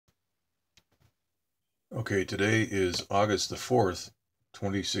Okay, today is August the 4th,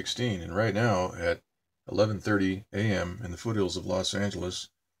 2016, and right now at 11:30 a.m. in the foothills of Los Angeles,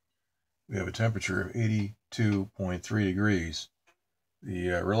 we have a temperature of 82.3 degrees.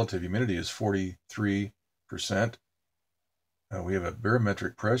 The relative humidity is 43%. We have a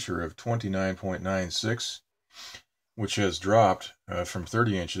barometric pressure of 29.96, which has dropped from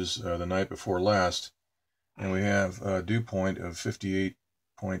 30 inches the night before last, and we have a dew point of 58.2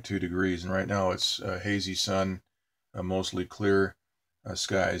 degrees, and right now it's hazy sun, mostly clear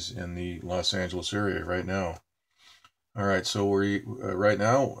skies in the Los Angeles area right now. All right, so right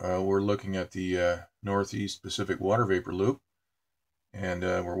now we're looking at the Northeast Pacific Water Vapor Loop, and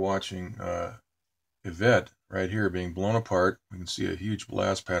we're watching Ivette right here being blown apart. We can see a huge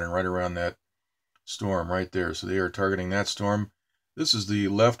blast pattern right around that storm right there. So they are targeting that storm. This is the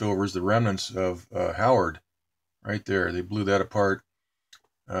leftovers, the remnants of Howard right there. They blew that apart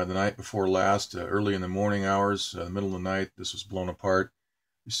the night before last, early in the morning hours, the middle of the night. This was blown apart.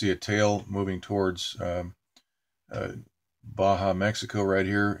 You see a tail moving towards Baja, Mexico right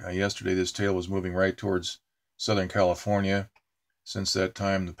here. Yesterday this tail was moving right towards Southern California. Since that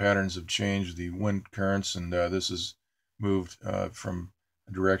time the patterns have changed, the wind currents, and this has moved from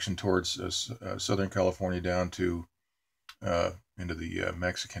a direction towards Southern California down to into the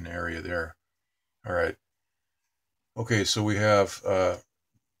Mexican area there. All right. Okay, so we have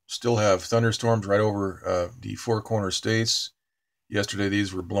still have thunderstorms right over the Four Corner states. Yesterday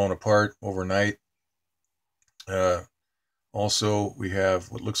these were blown apart overnight. Also, we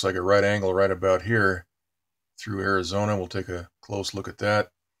have what looks like a right angle right about here through Arizona. We'll take a close look at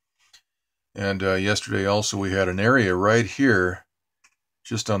that. And yesterday also we had an area right here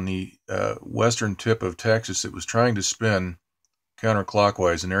just on the western tip of Texas that was trying to spin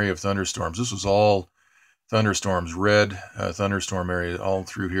counterclockwise, an area of thunderstorms. This was all thunderstorms, red thunderstorm area all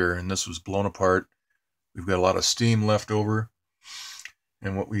through here, and this was blown apart. We've got a lot of steam left over,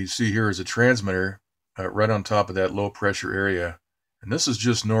 and what we see here is a transmitter right on top of that low pressure area, and this is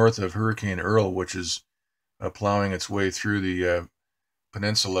just north of Hurricane Earl, which is plowing its way through the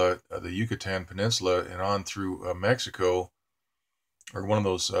peninsula, the Yucatan peninsula, and on through Mexico, or one of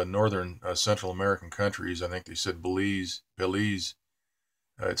those northern Central American countries. I think they said Belize.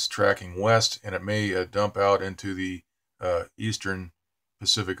 It's tracking west, and it may dump out into the eastern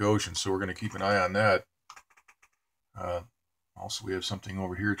Pacific Ocean, so we're going to keep an eye on that. Also, we have something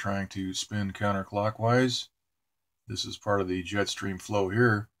over here trying to spin counterclockwise. This is part of the jet stream flow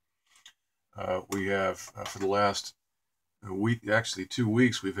here. We have, for the last week, actually 2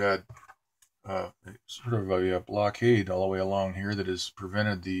 weeks, we've had sort of a blockade all the way along here that has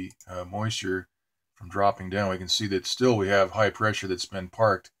prevented the moisture from dropping down. We can see that still we have high pressure that's been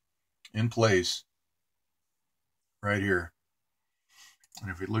parked in place right here. And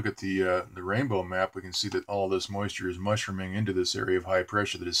if we look at the rainbow map, we can see that all of this moisture is mushrooming into this area of high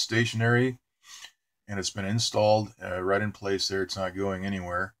pressure that is stationary, and it's been installed right in place there. It's not going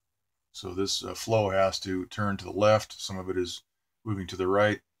anywhere. So this flow has to turn to the left. Some of it is moving to the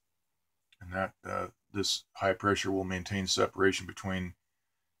right, and that this high pressure will maintain separation between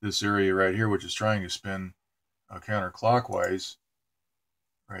this area right here, which is trying to spin counterclockwise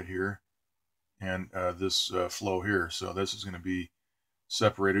right here, and this flow here. So this is going to be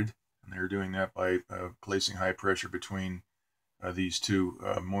separated, and they're doing that by placing high pressure between these two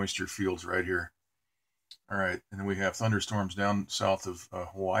moisture fields right here. All right, and then we have thunderstorms down south of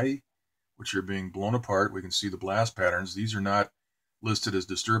Hawaii, which are being blown apart. We can see the blast patterns. These are not listed as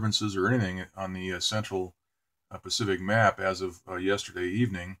disturbances or anything on the Central Pacific map as of yesterday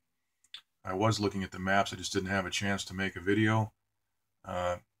evening. I was looking at the maps. I just didn't have a chance to make a video.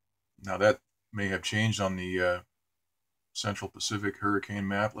 Now that may have changed on the Central Pacific hurricane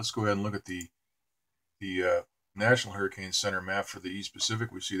map. Let's go ahead and look at the National Hurricane Center map for the East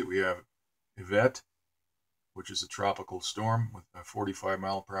Pacific. We see that we have Ivette, which is a tropical storm with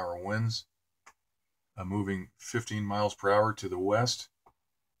 45-mile-per-hour winds, moving 15 miles per hour to the west.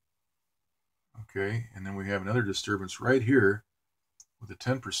 Okay, and then we have another disturbance right here with a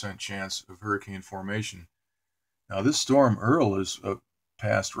 10% chance of hurricane formation. Now this storm, Earl, is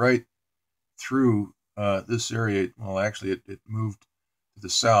passed right through this area. Well, actually, it moved to the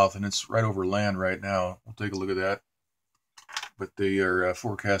south, and it's right over land right now. We'll take a look at that. But they are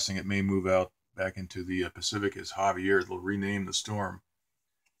forecasting it may move out back into the Pacific as Javier. They'll rename the storm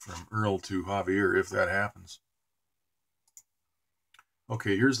from Earl to Javier if that happens.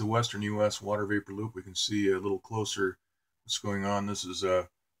 Okay, here's the western U.S. water vapor loop. We can see a little closer what's going on. This is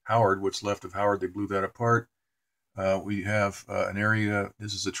Howard, what's left of Howard. They blew that apart. We have an area,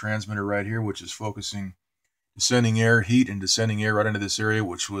 this is a transmitter right here, which is focusing descending air, heat and descending air right into this area,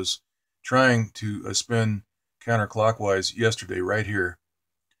 which was trying to spin counterclockwise yesterday right here.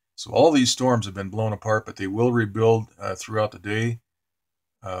 So all these storms have been blown apart, but they will rebuild throughout the day.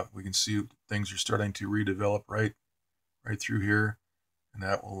 We can see things are starting to redevelop right through here, and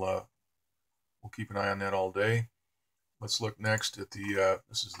that will we'll keep an eye on that all day. Let's look next at the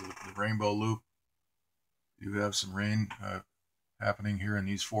this is the rainbow loop. You have some rain happening here in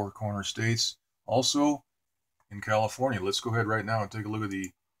these four corner states. Also in California. Let's go ahead right now and take a look at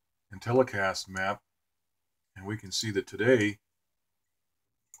the IntelliCast map, and we can see that today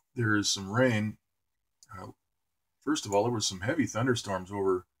there is some rain. First of all, there was some heavy thunderstorms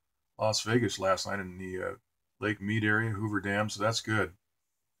over Las Vegas last night in the Lake Mead area, Hoover Dam, so that's good.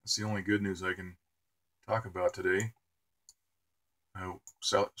 That's the only good news I can talk about today.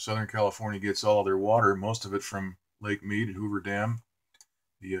 Southern California gets all their water, most of it from Lake Mead and Hoover Dam,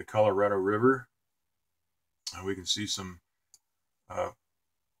 the Colorado River. We can see some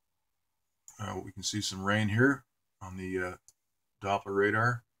rain here on the Doppler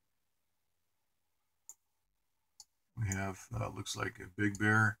radar. We have looks like a Big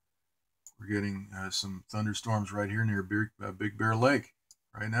Bear. We're getting some thunderstorms right here near Big Bear Lake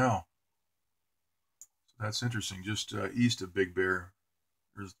right now. So that's interesting. Just east of Big Bear,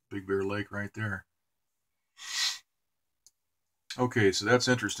 there's Big Bear Lake right there. Okay, so that's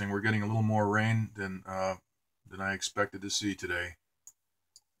interesting. We're getting a little more rain than I expected to see today.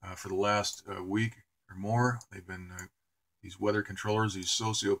 For the last week or more, they've been these weather controllers, these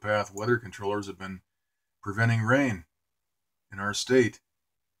sociopath weather controllers, have been preventing rain in our state.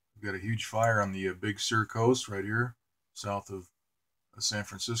 We've got a huge fire on the Big Sur coast right here, south of San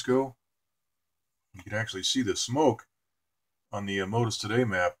Francisco. You can actually see the smoke on the Modus Today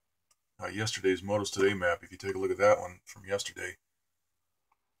map, yesterday's Modus Today map, if you take a look at that one from yesterday.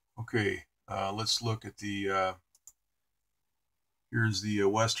 Okay, let's look at the, here's the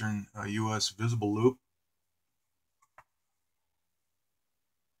western U.S. visible loop.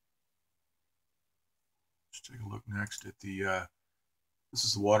 Let's take a look next at the, this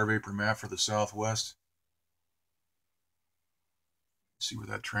is the water vapor map for the Southwest. See where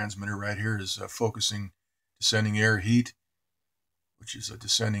that transmitter right here is focusing descending air heat, which is a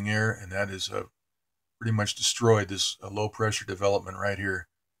descending air, and that is pretty much destroyed this low pressure development right here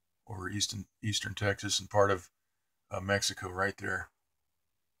over eastern Texas and part of Mexico right there.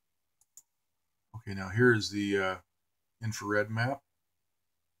 Okay, now here is the infrared map.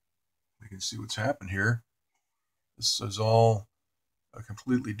 We can see what's happened here. This is all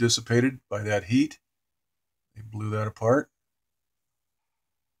completely dissipated by that heat. They blew that apart.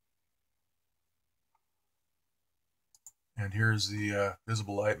 And here's the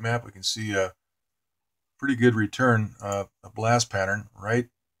visible light map. We can see a pretty good return, a blast pattern, right?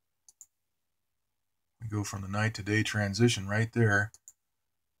 We go from the night to day transition right there.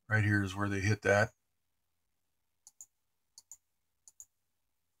 Right here is where they hit that.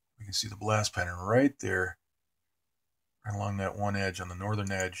 We can see the blast pattern right there, right along that one edge on the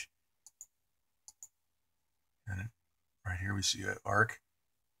northern edge. And right here we see an arc.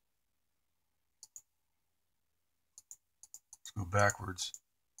 Let's go backwards.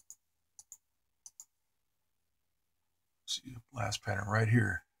 See the blast pattern right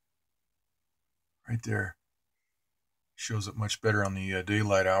here. Right there. Shows up much better on the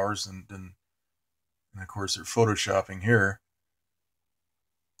daylight hours than and of course they're photoshopping here.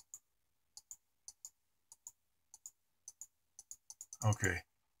 Okay,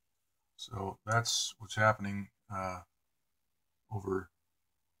 so that's what's happening over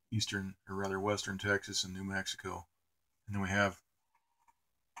eastern, or rather western Texas and New Mexico. And then we have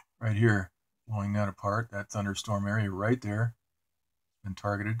right here, blowing that apart, that thunderstorm area right there, been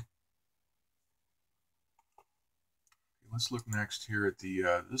targeted. Let's look next here at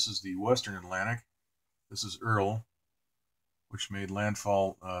the, this is the western Atlantic. This is Earl, which made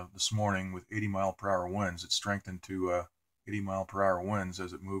landfall this morning with 80-mile-per-hour winds. It strengthened to 80-mile-per-hour winds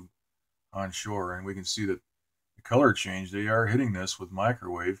as it moved onshore, and we can see that the color change, they are hitting this with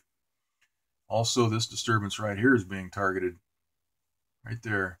microwave. Also, this disturbance right here is being targeted right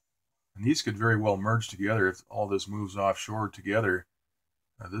there, and these could very well merge together if all this moves offshore together.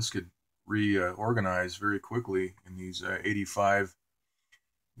 This could reorganize very quickly in these 85,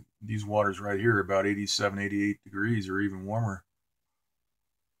 these waters right here, about 87, 88 degrees or even warmer.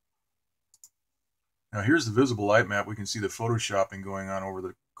 Now here's the visible light map. We can see the photoshopping going on over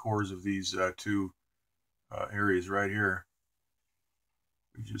the cores of these two areas right here.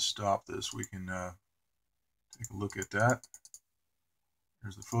 We just stop this. We can take a look at that.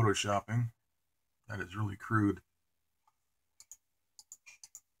 There's the photoshopping. That is really crude.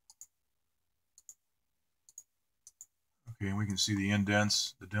 Okay, and we can see the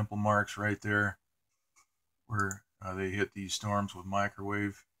indents, the dimple marks right there, where they hit these storms with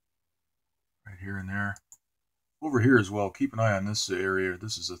microwave, right here and there. Over here as well, keep an eye on this area.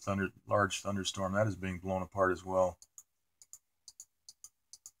 This is a large thunderstorm that is being blown apart as well.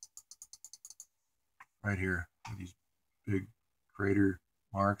 Right here, these big crater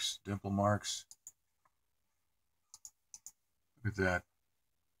marks, dimple marks. Look at that.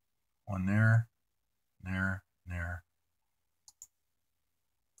 One there, there, there.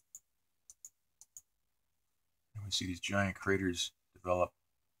 And we see these giant craters develop.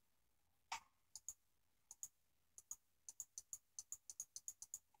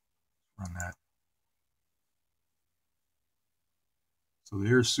 Run that. So the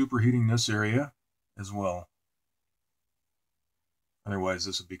air is superheating this area as well. Otherwise,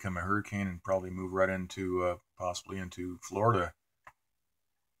 this would become a hurricane and probably move right into, possibly into Florida.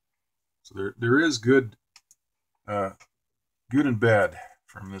 So there is good and bad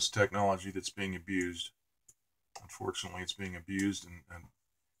from this technology that's being abused. Unfortunately, it's being abused and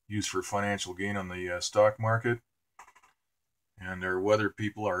used for financial gain on the stock market. And our weather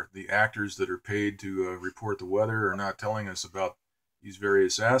people are the actors that are paid to report the weather, are not telling us about these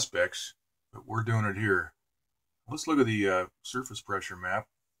various aspects, but we're doing it here. Let's look at the surface pressure map.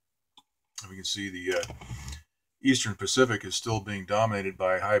 And we can see the Eastern Pacific is still being dominated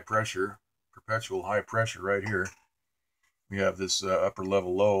by high pressure, perpetual high pressure right here. We have this upper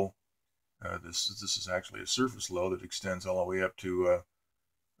level low. This is actually a surface low that extends all the way up to,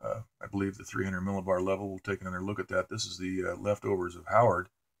 I believe, the 300 millibar level. We'll take another look at that. This is the leftovers of Howard.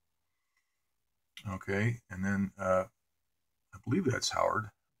 Okay, and then I believe that's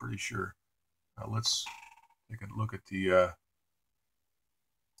Howard. Pretty sure. Let's take a look at the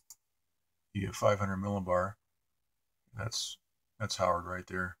 500 millibar. That's Howard right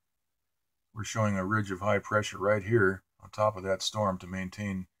there. We're showing a ridge of high pressure right here on top of that storm to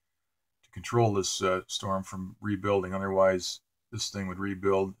control this storm from rebuilding. Otherwise, this thing would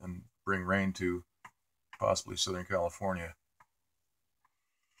rebuild and bring rain to possibly Southern California.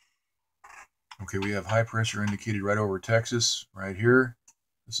 Okay, we have high pressure indicated right over Texas, right here.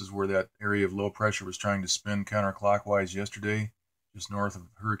 This is where that area of low pressure was trying to spin counterclockwise yesterday, just north of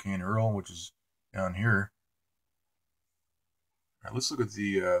Hurricane Earl, which is down here. All right, let's look at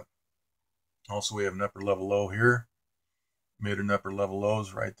the, also we have an upper level low here, mid and upper level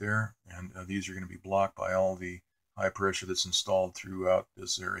lows right there, and these are going to be blocked by all the high pressure that's installed throughout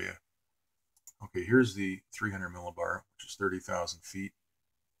this area. Okay, here's the 300 millibar, which is 30,000 feet.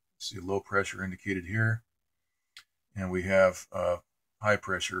 See low pressure indicated here, and we have high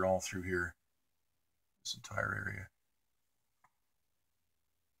pressure all through here, this entire area.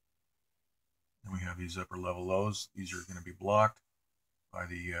 And we have these upper level lows. These are going to be blocked by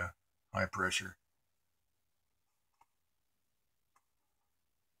the high pressure.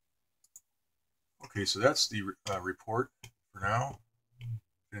 Okay, so that's the report for now.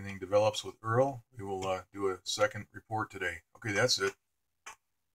 If anything develops with Earl, we will do a second report today. Okay, that's it.